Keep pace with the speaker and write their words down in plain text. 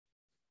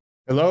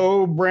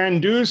Hello,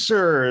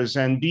 Branducers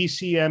and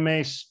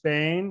BCMA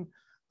Spain.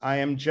 I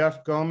am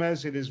Jeff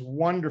Gomez. It is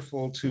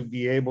wonderful to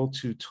be able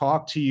to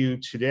talk to you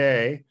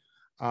today.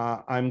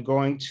 I'm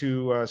going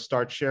to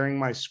start sharing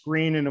my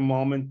screen in a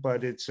moment,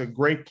 but it's a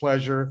great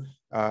pleasure.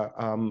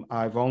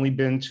 I've only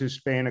been to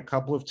Spain a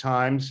couple of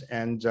times,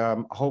 and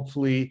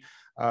hopefully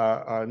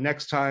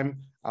next time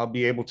I'll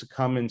be able to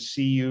come and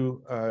see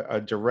you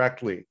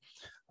directly.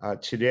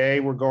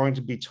 Today, we're going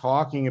to be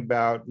talking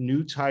about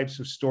new types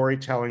of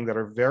storytelling that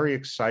are very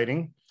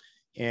exciting.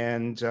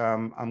 And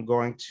I'm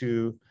going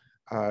to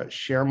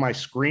share my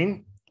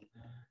screen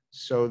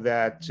so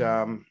that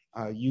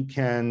you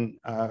can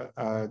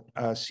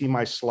see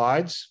my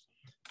slides.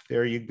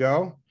 There you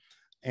go.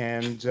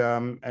 And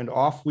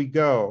off we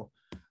go.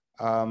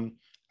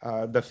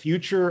 The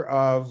future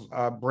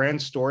of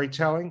brand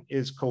storytelling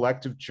is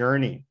collective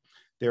journey.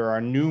 There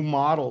are new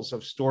models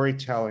of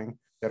storytelling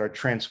that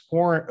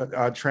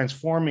are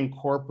transforming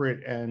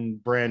corporate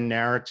and brand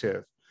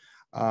narrative.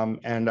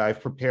 And I've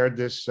prepared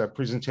this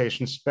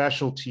presentation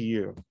special to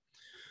you.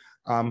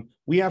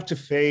 We have to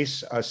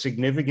face a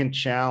significant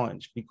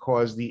challenge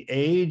because the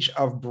age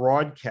of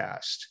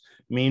broadcast,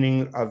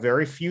 meaning a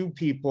very few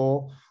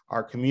people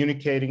are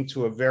communicating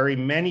to a very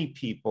many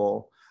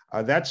people,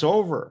 that's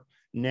over.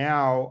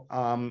 Now,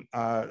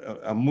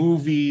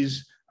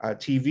 movies,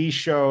 TV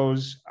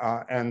shows,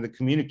 and the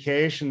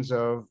communications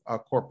of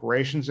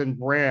corporations and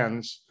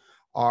brands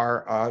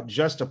are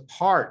just a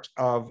part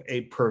of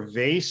a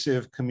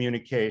pervasive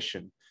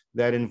communication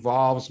that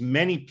involves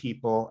many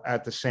people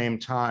at the same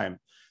time.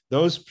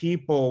 Those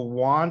people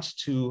want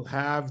to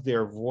have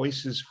their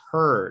voices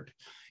heard.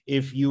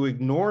 If you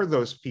ignore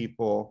those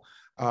people,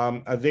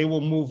 they will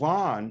move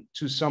on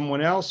to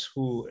someone else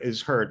who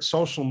is heard.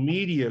 Social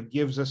media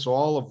gives us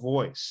all a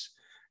voice,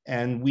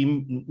 and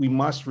we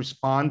must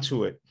respond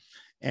to it.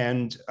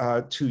 And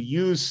to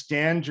use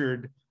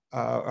standard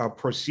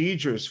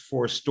procedures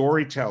for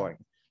storytelling,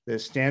 the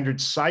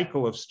standard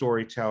cycle of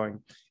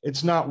storytelling,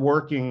 it's not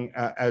working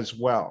as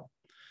well.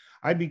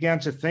 I began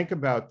to think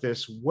about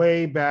this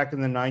way back in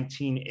the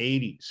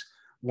 1980s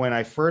when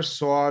I first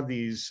saw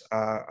these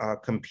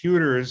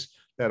computers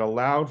that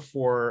allowed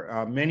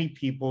for many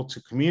people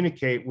to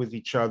communicate with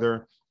each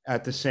other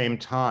at the same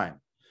time.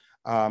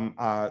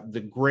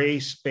 The gray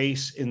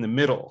space in the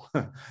middle.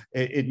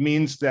 It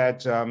means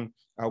that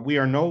we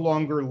are no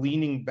longer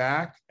leaning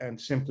back and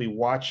simply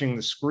watching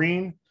the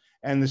screen,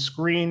 and the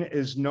screen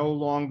is no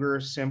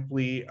longer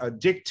simply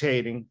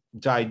dictating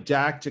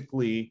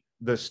didactically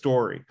the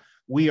story.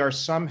 We are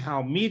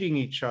somehow meeting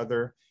each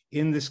other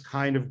in this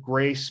kind of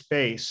gray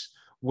space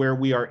where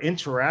we are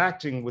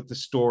interacting with the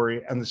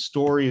story and the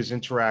story is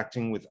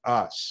interacting with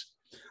us.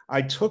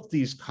 I took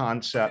these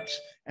concepts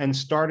and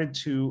started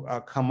to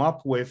come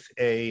up with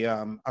a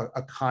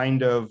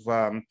kind of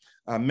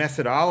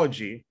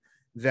methodology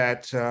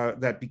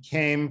that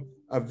became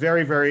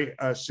very, very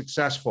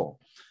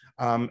successful.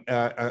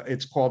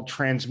 It's called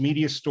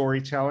transmedia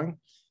storytelling,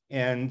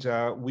 and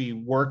we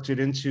worked it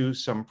into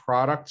some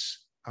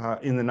products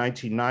in the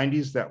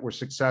 1990s that were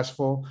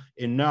successful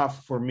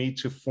enough for me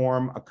to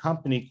form a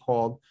company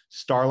called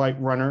Starlight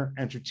Runner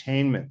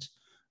Entertainment.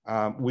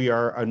 We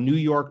are a New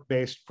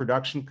York-based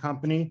production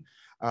company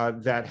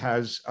that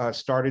has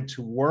started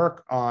to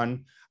work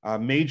on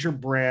major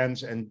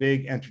brands and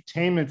big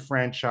entertainment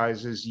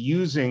franchises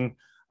using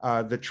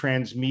the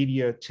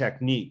transmedia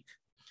technique.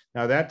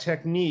 Now, that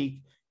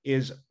technique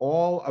is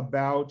all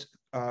about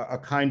a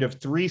kind of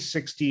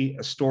 360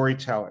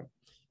 storytelling.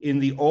 In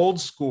the old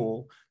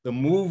school, the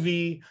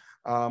movie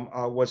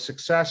was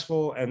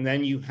successful, and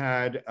then you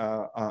had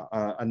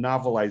a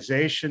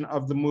novelization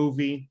of the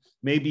movie,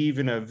 maybe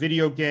even a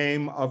video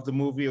game of the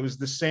movie. It was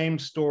the same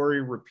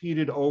story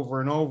repeated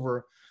over and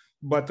over,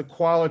 but the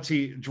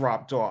quality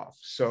dropped off.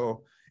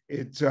 So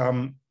it,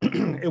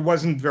 it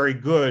wasn't very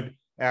good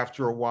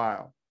after a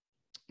while.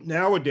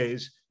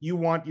 Nowadays, you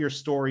want your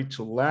story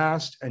to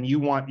last, and you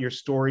want your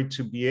story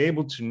to be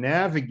able to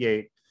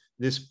navigate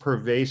this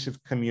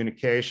pervasive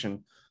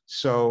communication.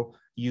 So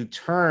you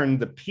turn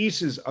the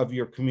pieces of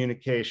your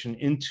communication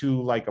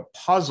into like a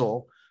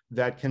puzzle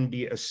that can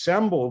be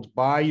assembled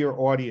by your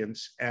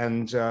audience.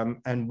 And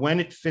when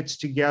it fits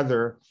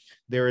together,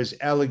 there is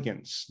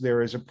elegance,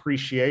 there is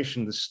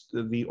appreciation.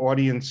 The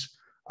audience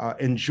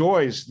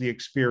enjoys the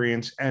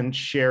experience and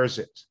shares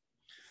it.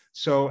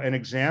 So an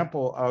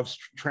example of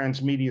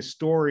transmedia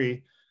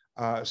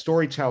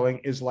storytelling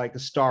is like a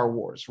Star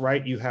Wars,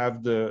 right? You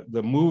have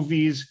the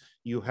movies,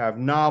 you have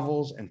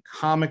novels and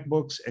comic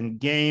books and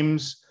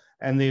games,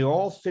 and they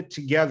all fit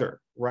together,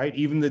 right?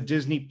 Even the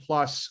Disney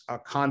Plus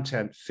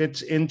content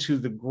fits into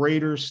the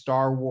greater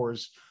Star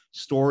Wars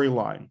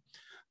storyline.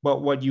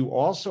 But what you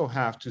also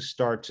have to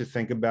start to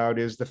think about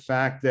is the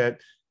fact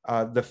that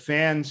the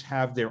fans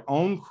have their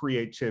own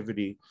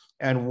creativity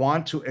and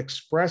want to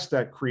express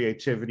that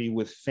creativity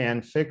with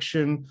fan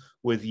fiction,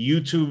 with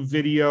YouTube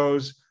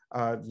videos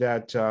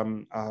that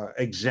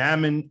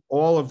examine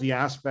all of the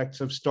aspects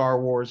of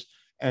Star Wars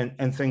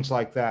and things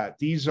like that.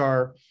 These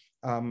are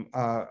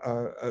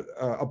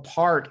a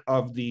part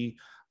of the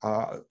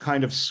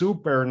kind of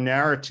super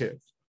narrative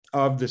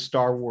of the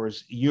Star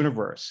Wars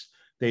universe.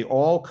 They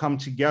all come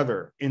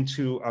together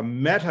into a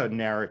meta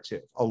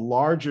narrative, a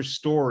larger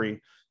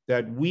story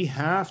that we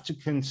have to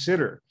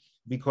consider,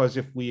 because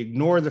if we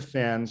ignore the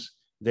fans,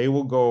 they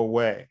will go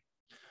away.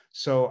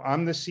 So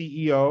I'm the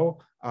CEO.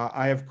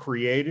 I have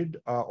created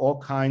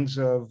all kinds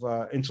of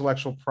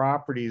intellectual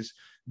properties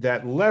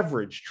that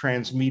leverage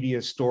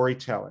transmedia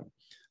storytelling,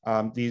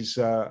 these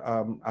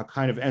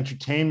kind of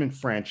entertainment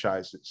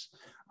franchises.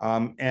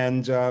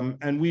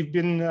 And we've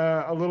been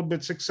a little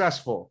bit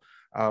successful.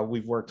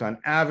 We've worked on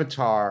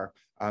Avatar,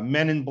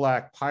 Men in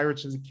Black,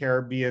 Pirates of the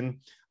Caribbean,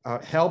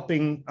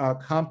 helping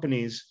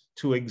companies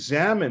to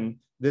examine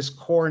this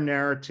core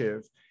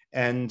narrative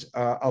and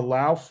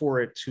allow for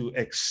it to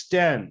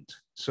extend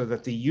so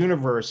that the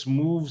universe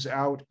moves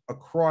out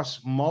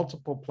across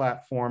multiple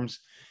platforms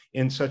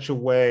in such a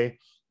way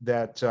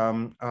that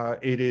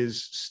it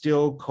is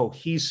still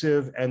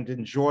cohesive and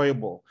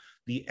enjoyable.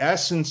 The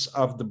essence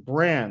of the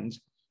brand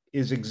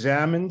is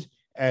examined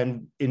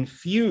and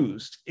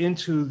infused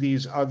into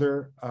these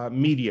other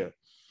media.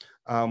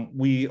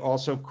 We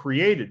also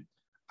created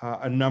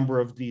a number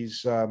of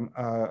these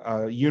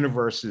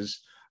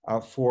universes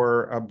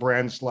for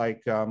brands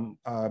like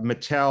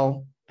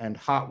Mattel and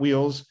Hot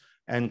Wheels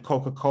and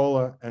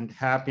Coca-Cola and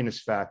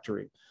Happiness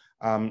Factory,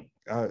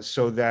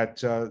 so that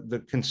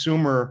the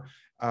consumer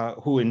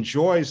who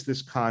enjoys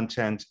this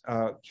content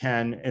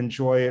can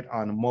enjoy it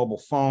on a mobile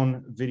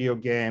phone, video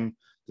game,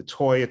 the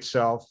toy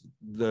itself,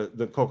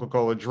 the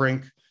Coca-Cola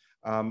drink,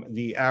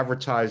 the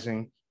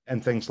advertising,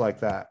 and things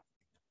like that.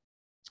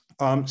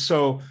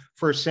 So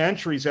for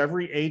centuries,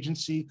 every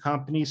agency,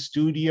 company,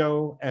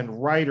 studio,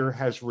 and writer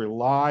has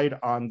relied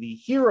on the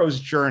hero's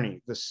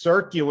journey, the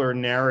circular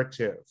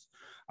narrative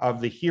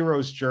of the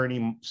hero's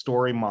journey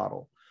story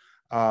model.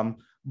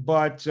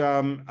 But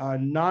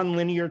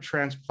nonlinear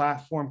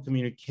trans-platform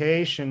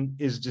communication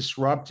is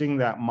disrupting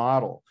that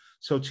model.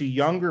 So to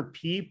younger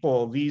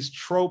people, these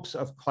tropes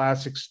of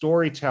classic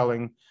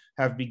storytelling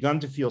have begun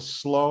to feel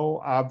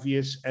slow,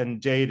 obvious, and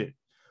dated.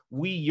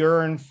 We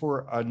yearn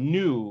for a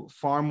new,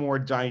 far more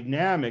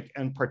dynamic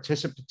and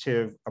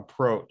participative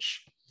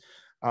approach.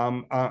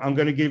 I'm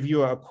going to give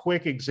you a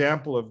quick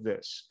example of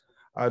this.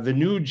 The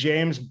new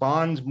James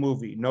Bond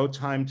movie, No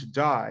Time to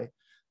Die,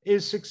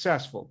 is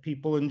successful.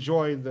 People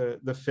enjoy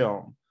the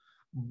film.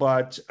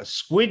 But a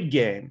Squid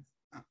Game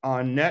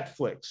on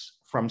Netflix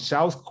from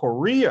South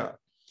Korea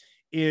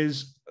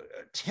is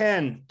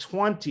 10,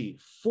 20,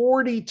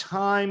 40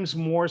 times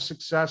more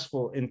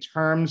successful in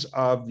terms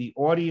of the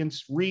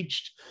audience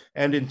reached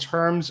and in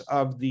terms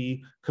of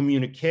the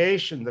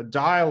communication, the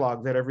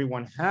dialogue that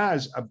everyone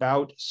has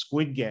about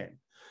Squid Game.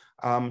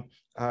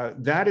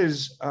 That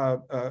is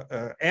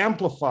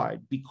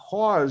amplified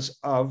because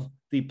of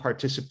the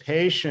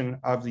participation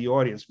of the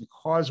audience,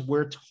 because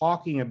we're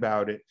talking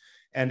about it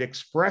and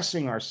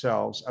expressing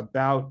ourselves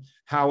about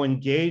how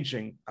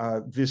engaging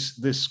this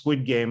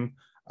Squid Game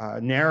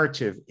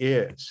narrative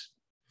is.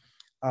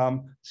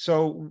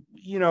 So,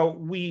 you know,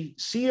 we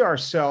see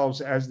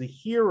ourselves as the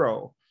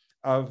hero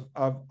of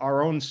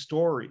our own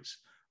stories,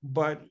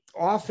 but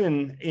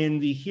often in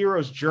the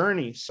hero's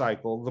journey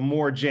cycle, the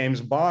more James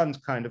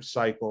Bond kind of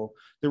cycle,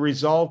 the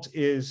result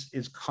is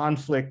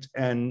conflict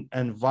and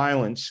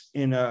violence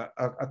in a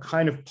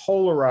kind of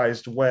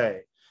polarized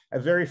way, a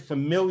very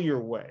familiar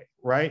way,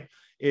 right?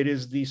 It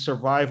is the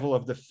survival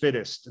of the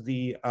fittest.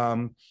 The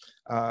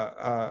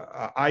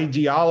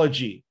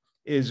ideology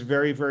is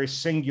very, very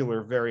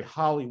singular, very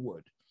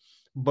Hollywood.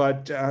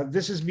 But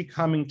this is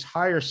becoming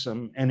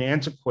tiresome and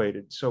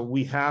antiquated. So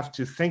we have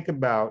to think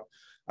about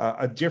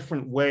a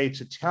different way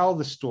to tell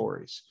the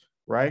stories,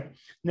 right?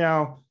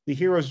 Now, the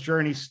hero's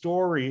journey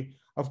story,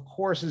 of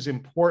course, is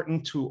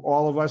important to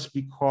all of us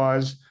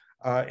because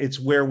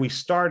it's where we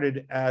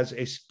started as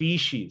a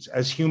species,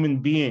 as human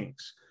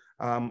beings.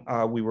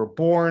 We were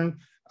born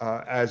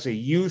as a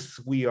youth.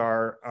 We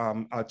are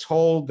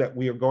told that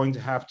we are going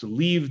to have to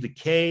leave the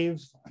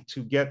cave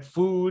to get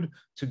food,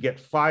 to get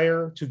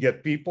fire, to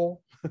get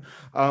people.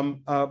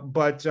 And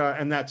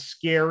that's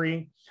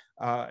scary.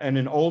 And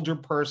an older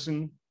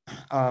person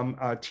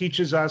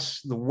teaches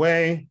us the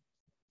way.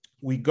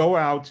 We go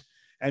out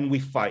and we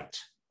fight,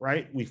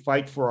 right? We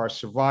fight for our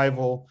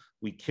survival.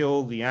 We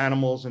kill the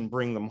animals and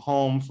bring them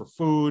home for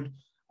food.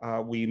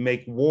 We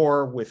make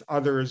war with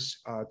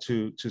others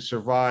to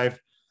survive.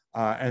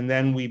 And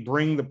then we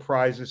bring the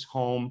prizes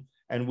home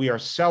and we are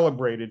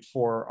celebrated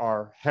for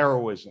our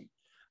heroism.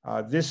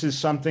 This is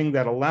something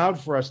that allowed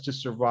for us to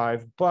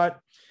survive, but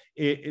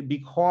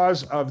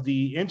because of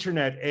the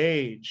internet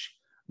age,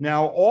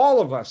 now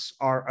all of us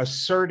are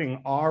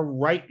asserting our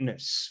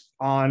rightness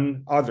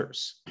on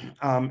others.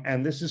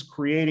 And this is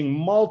creating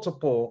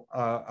multiple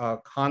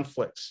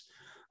conflicts.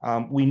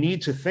 We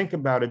need to think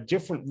about a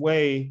different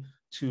way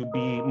to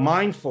be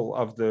mindful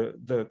of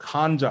the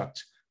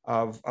conduct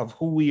of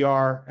who we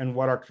are and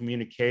what our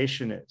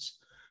communication is.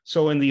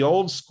 So in the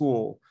old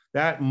school,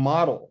 that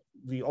model,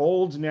 the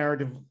old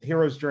narrative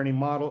hero's journey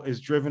model, is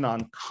driven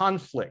on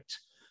conflict.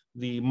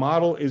 the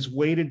model is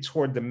weighted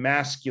toward the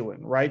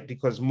masculine, right?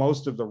 Because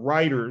most of the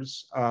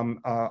writers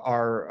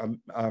are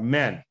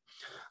men.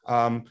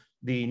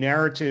 The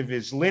narrative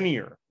is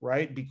linear,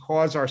 right?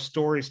 Because our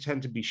stories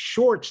tend to be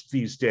short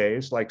these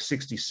days, like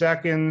 60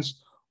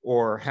 seconds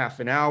or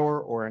half an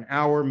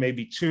hour,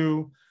 maybe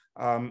two.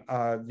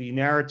 The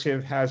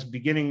narrative has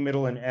beginning,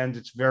 middle, and end.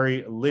 It's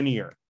very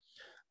linear.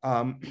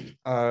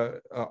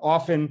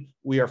 Often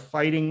we are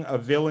fighting a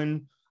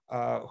villain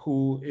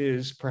who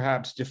is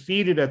perhaps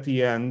defeated at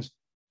the end,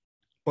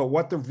 but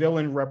what the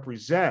villain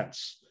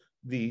represents,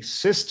 the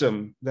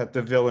system that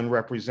the villain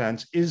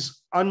represents,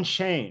 is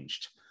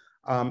unchanged.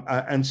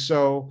 And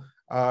so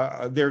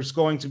there's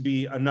going to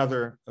be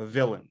another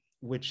villain,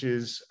 which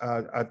is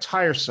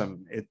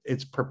tiresome.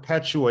 It's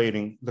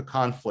perpetuating the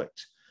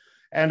conflict.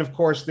 And of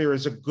course, there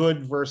is a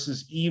good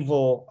versus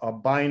evil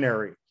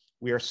binary.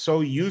 We are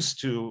so used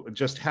to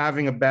just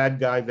having a bad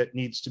guy that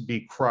needs to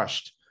be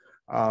crushed.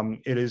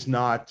 It is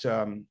not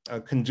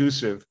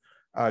conducive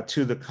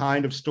to the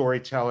kind of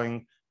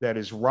storytelling that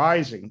is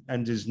rising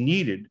and is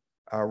needed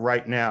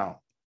right now.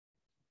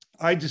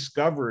 I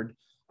discovered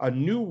a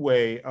new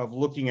way of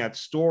looking at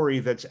story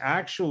that's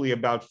actually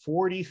about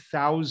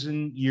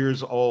 40,000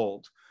 years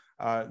old.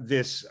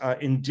 This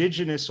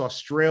indigenous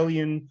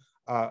Australian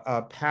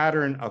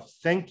pattern of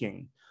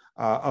thinking,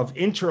 of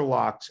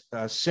interlocked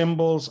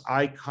symbols,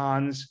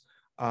 icons,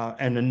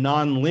 and a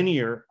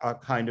non-linear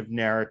kind of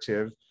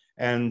narrative.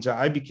 And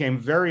I became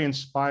very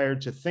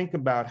inspired to think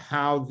about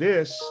how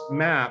this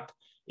map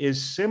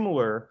is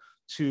similar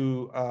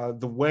to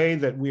the way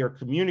that we are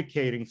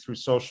communicating through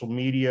social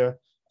media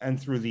and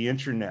through the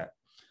internet.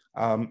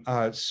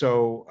 I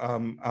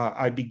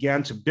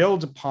began to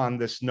build upon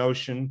this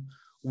notion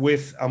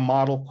with a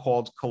model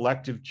called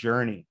collective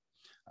journey.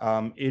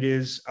 It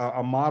is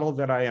a model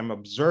that I am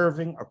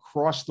observing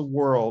across the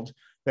world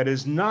that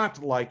is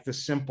not like the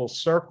simple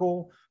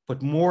circle,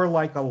 but more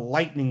like a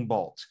lightning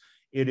bolt.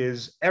 It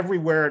is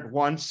everywhere at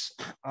once.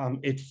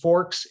 It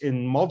forks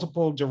in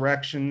multiple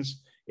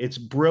directions. It's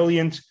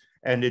brilliant,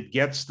 and it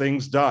gets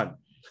things done.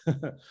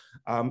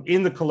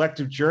 In the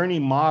collective journey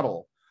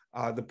model,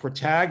 the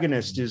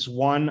protagonist is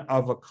one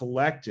of a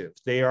collective.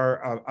 They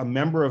are a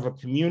member of a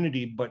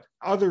community, but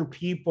other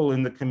people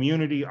in the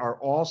community are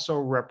also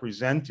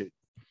represented.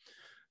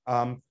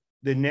 The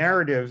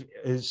narrative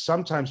is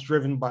sometimes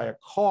driven by a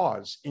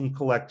cause in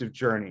collective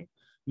journey,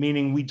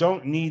 meaning we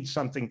don't need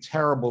something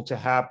terrible to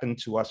happen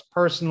to us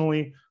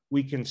personally.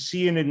 We can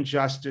see an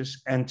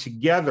injustice and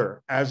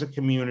together as a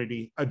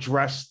community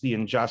address the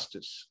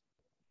injustice.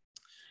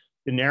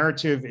 The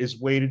narrative is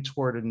weighted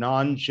toward a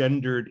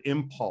non-gendered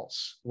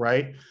impulse,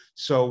 right?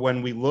 So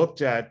when we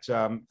looked at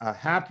a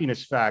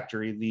Happiness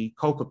Factory, the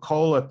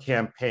Coca-Cola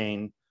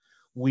campaign,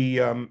 we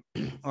didn't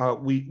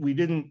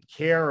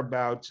care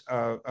about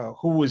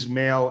who was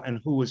male and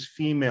who was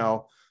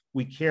female.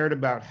 We cared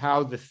about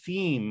how the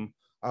theme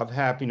of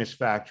Happiness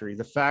Factory,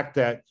 the fact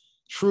that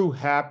true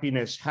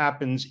happiness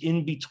happens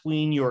in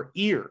between your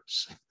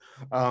ears,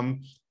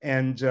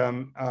 and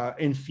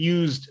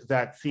infused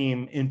that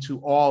theme into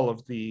all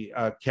of the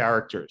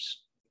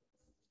characters.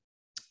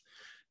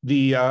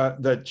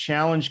 The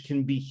challenge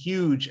can be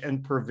huge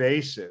and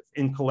pervasive.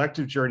 In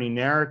collective journey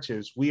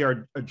narratives, we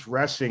are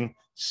addressing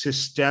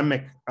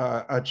systemic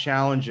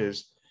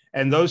challenges,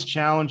 and those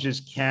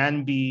challenges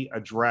can be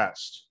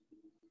addressed.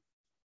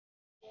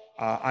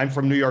 I'm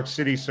from New York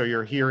City, so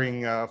you're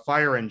hearing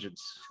fire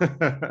engines.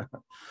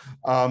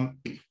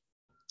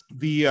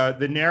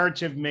 The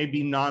narrative may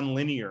be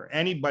nonlinear.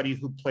 Anybody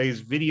who plays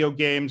video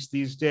games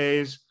these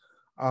days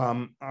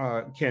can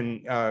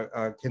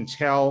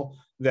tell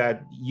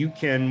that you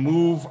can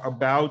move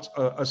about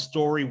a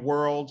story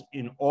world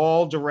in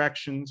all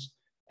directions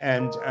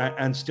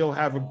and still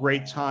have a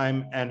great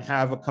time and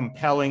have a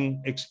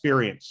compelling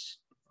experience.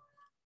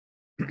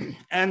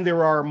 And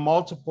there are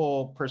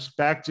multiple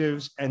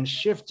perspectives and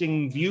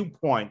shifting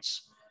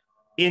viewpoints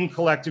in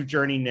collective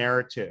journey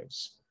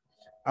narratives.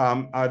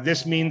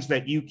 This means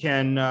that you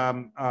can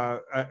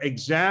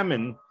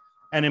examine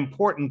an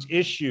important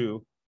issue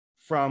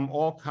from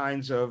all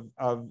kinds of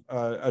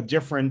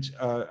different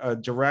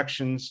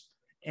directions,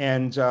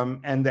 and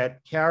that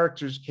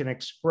characters can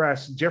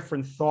express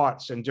different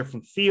thoughts and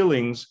different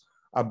feelings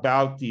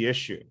about the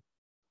issue.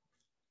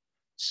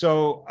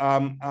 So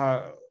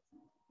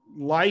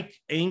like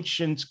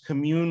ancient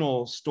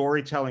communal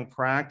storytelling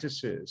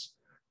practices,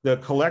 the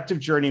collective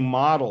journey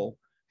model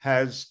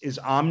is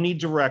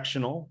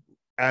omnidirectional,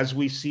 as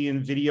we see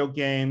in video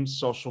games,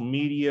 social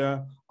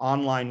media,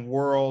 online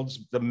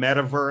worlds, the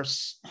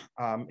metaverse,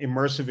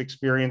 immersive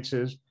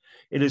experiences.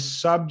 It is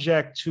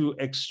subject to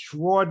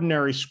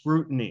extraordinary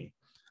scrutiny,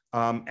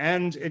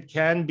 and it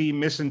can be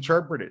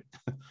misinterpreted.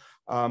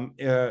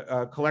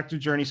 Collective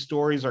journey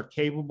stories are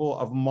capable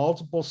of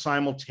multiple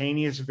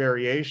simultaneous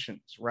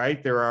variations,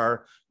 right? There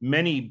are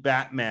many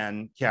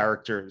Batman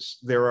characters.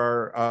 There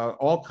are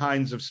all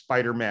kinds of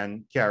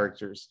Spider-Man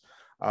characters,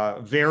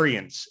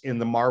 variants in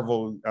the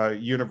Marvel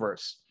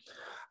universe.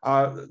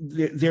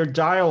 They're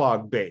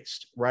dialogue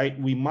based, right?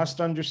 We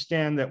must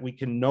understand that we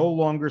can no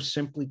longer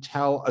simply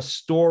tell a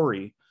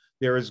story.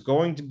 There is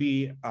going to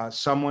be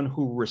someone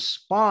who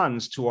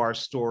responds to our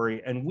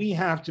story, and we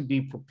have to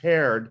be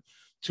prepared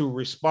to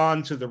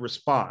respond to the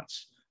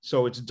response.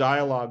 So it's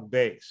dialogue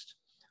based.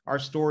 Our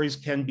stories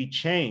can be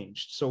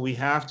changed, so we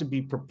have to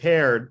be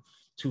prepared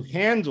to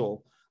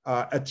handle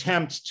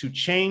attempts to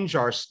change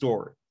our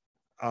story.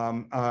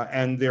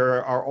 And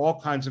there are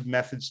all kinds of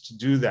methods to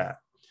do that.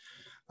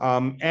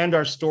 And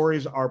our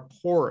stories are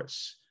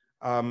porous.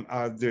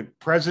 The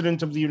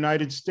President of the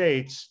United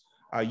States,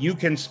 you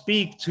can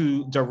speak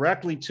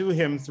directly to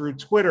him through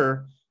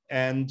Twitter,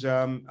 and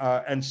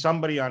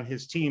somebody on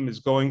his team is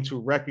going to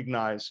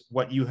recognize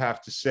what you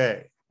have to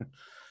say.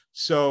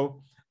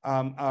 So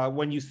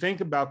when you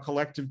think about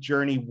collective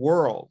journey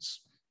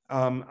worlds,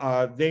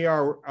 they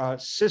are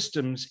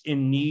systems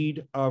in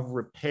need of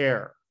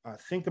repair.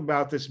 Think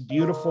about this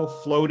beautiful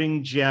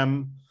floating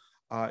gem.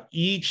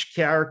 Each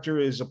character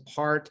is a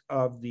part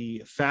of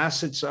the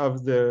facets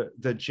of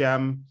the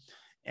gem,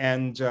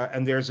 and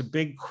there's a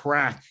big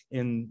crack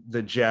in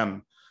the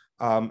gem.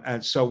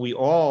 And so we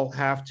all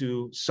have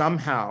to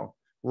somehow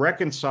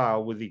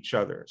reconcile with each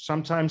other,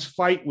 sometimes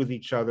fight with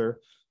each other,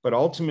 but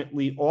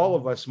ultimately all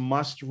of us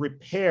must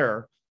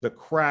repair the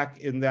crack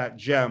in that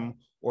gem,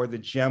 or the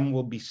gem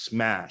will be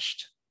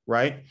smashed,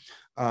 right?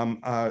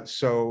 That's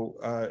the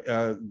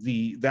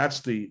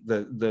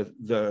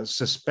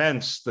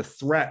suspense, the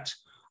threat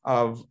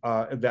of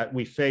that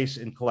we face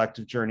in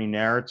collective journey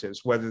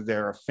narratives, whether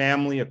they're a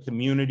family, a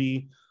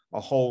community, a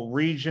whole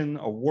region,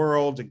 a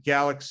world, a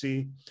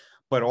galaxy,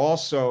 but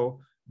also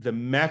the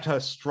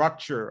meta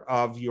structure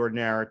of your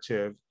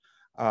narrative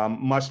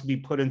must be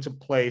put into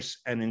place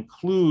and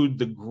include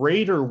the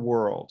greater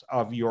world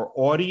of your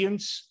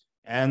audience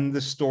and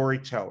the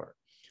storyteller.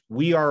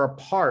 We are a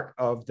part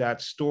of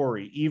that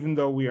story, even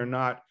though we are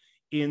not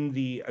in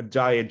the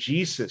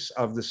diegesis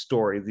of the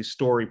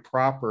story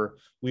proper.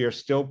 We are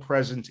still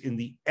present in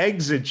the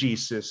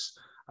exegesis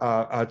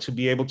to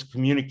be able to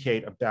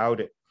communicate about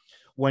it.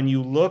 When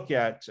you look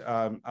at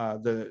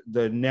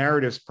the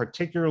narratives,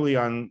 particularly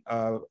on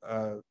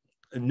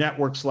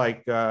networks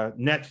like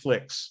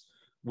Netflix,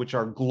 which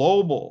are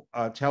global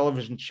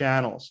television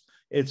channels,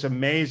 it's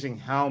amazing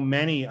how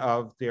many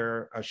of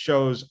their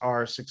shows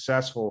are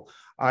successful.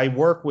 I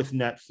work with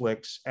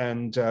Netflix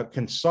and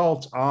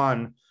consult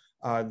on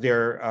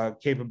their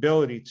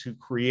capability to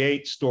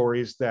create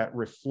stories that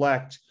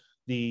reflect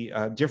the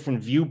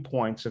different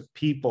viewpoints of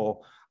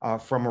people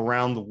from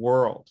around the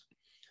world.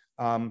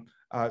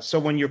 So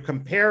when you're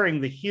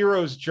comparing the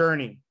hero's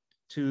journey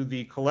to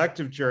the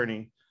collective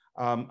journey,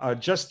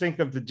 just think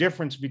of the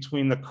difference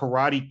between the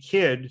Karate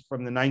Kid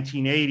from the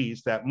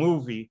 1980s, that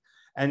movie,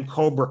 and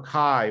Cobra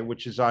Kai,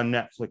 which is on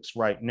Netflix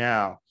right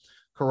now.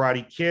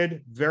 Karate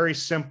Kid, very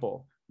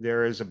simple.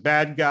 There is a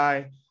bad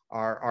guy.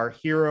 Our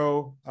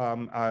hero,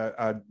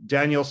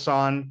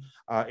 Daniel-san,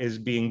 is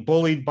being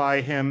bullied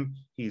by him.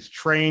 He's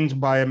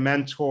trained by a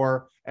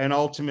mentor and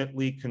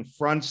ultimately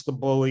confronts the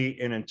bully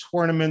in a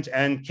tournament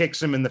and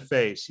kicks him in the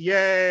face.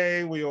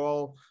 Yay, we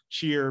all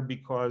cheer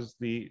because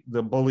the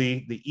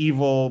bully, the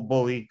evil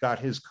bully, got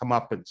his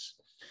comeuppance.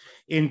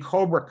 In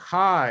Cobra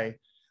Kai,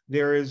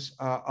 there is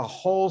a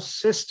whole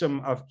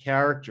system of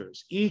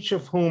characters, each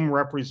of whom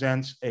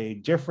represents a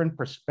different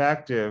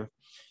perspective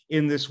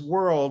in this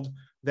world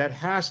that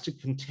has to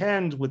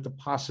contend with the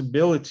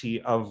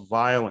possibility of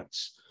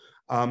violence.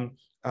 And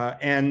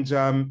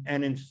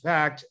in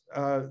fact,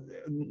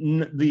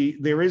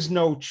 there is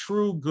no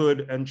true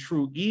good and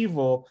true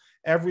evil.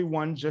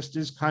 Everyone just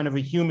is kind of a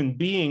human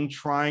being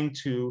trying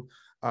to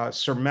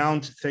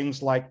surmount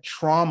things like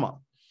trauma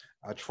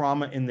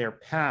in their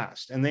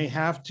past. And they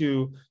have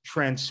to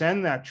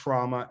transcend that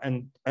trauma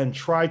and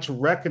try to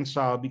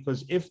reconcile,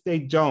 because if they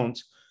don't,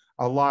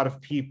 a lot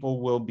of people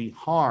will be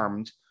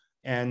harmed.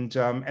 And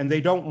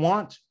they don't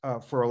want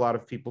for a lot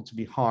of people to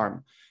be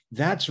harmed.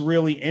 That's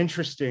really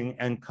interesting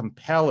and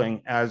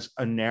compelling as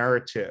a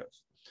narrative.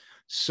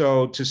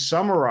 So to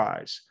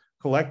summarize,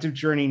 collective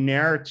journey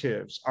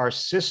narratives are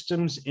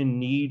systems in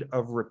need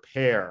of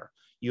repair.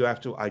 You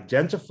have to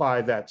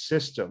identify that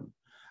system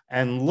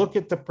and look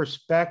at the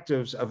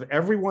perspectives of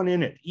everyone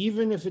in it,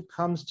 even if it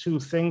comes to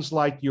things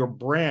like your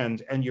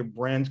brand and your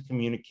brand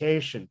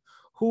communication.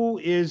 Who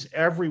is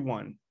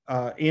everyone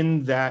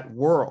in that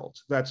world,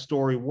 that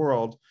story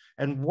world,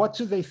 and what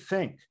do they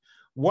think?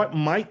 What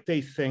might they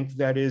think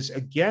that is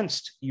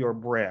against your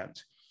brand?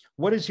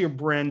 What is your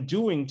brand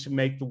doing to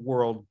make the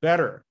world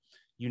better?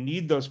 You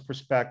need those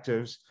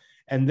perspectives.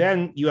 And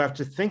then you have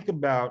to think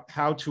about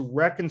how to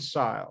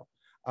reconcile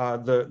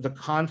the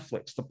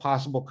conflicts, the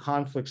possible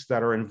conflicts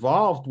that are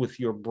involved with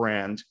your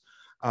brand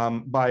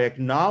by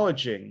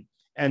acknowledging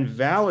and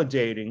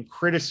validating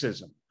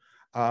criticism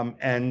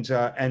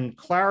and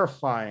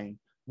clarifying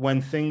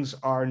when things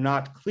are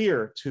not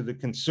clear to the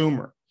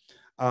consumer.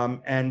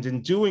 And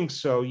in doing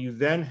so, you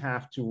then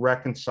have to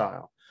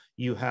reconcile.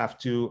 You have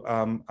to,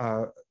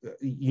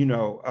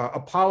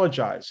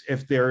 apologize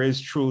if there is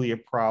truly a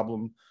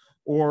problem,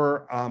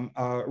 or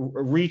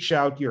reach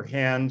out your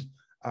hand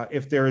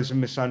if there is a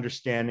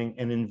misunderstanding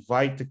and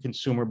invite the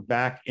consumer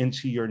back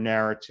into your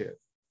narrative.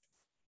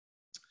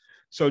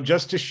 So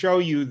just to show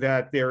you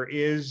that there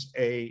is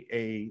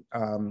a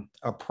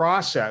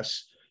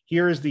process,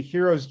 here is the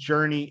hero's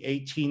journey,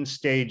 18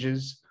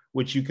 stages,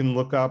 which you can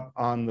look up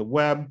on the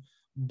web,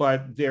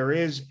 but there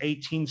is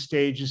 18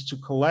 stages to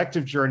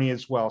collective journey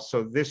as well.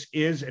 So this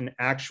is an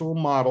actual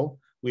model.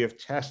 We have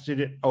tested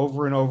it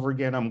over and over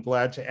again. I'm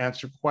glad to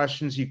answer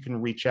questions. You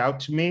can reach out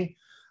to me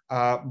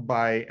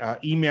by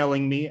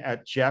emailing me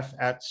at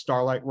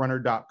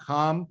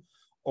jeff@starlightrunner.com,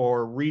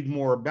 or read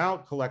more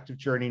about collective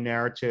journey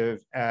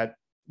narrative at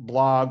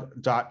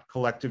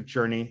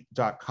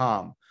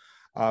blog.collectivejourney.com.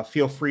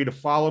 Feel free to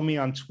follow me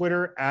on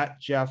Twitter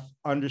at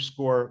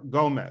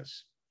Jeff_Gomez.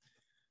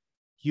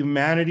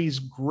 Humanity's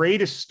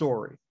greatest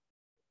story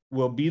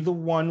will be the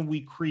one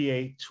we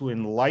create to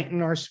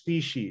enlighten our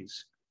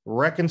species,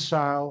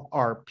 reconcile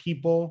our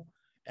people,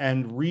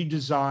 and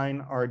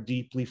redesign our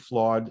deeply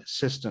flawed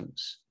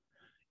systems.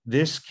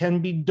 This can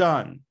be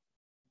done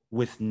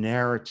with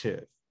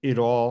narrative. It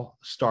all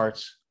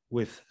starts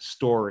with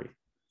story.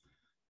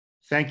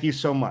 Thank you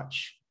so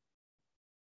much.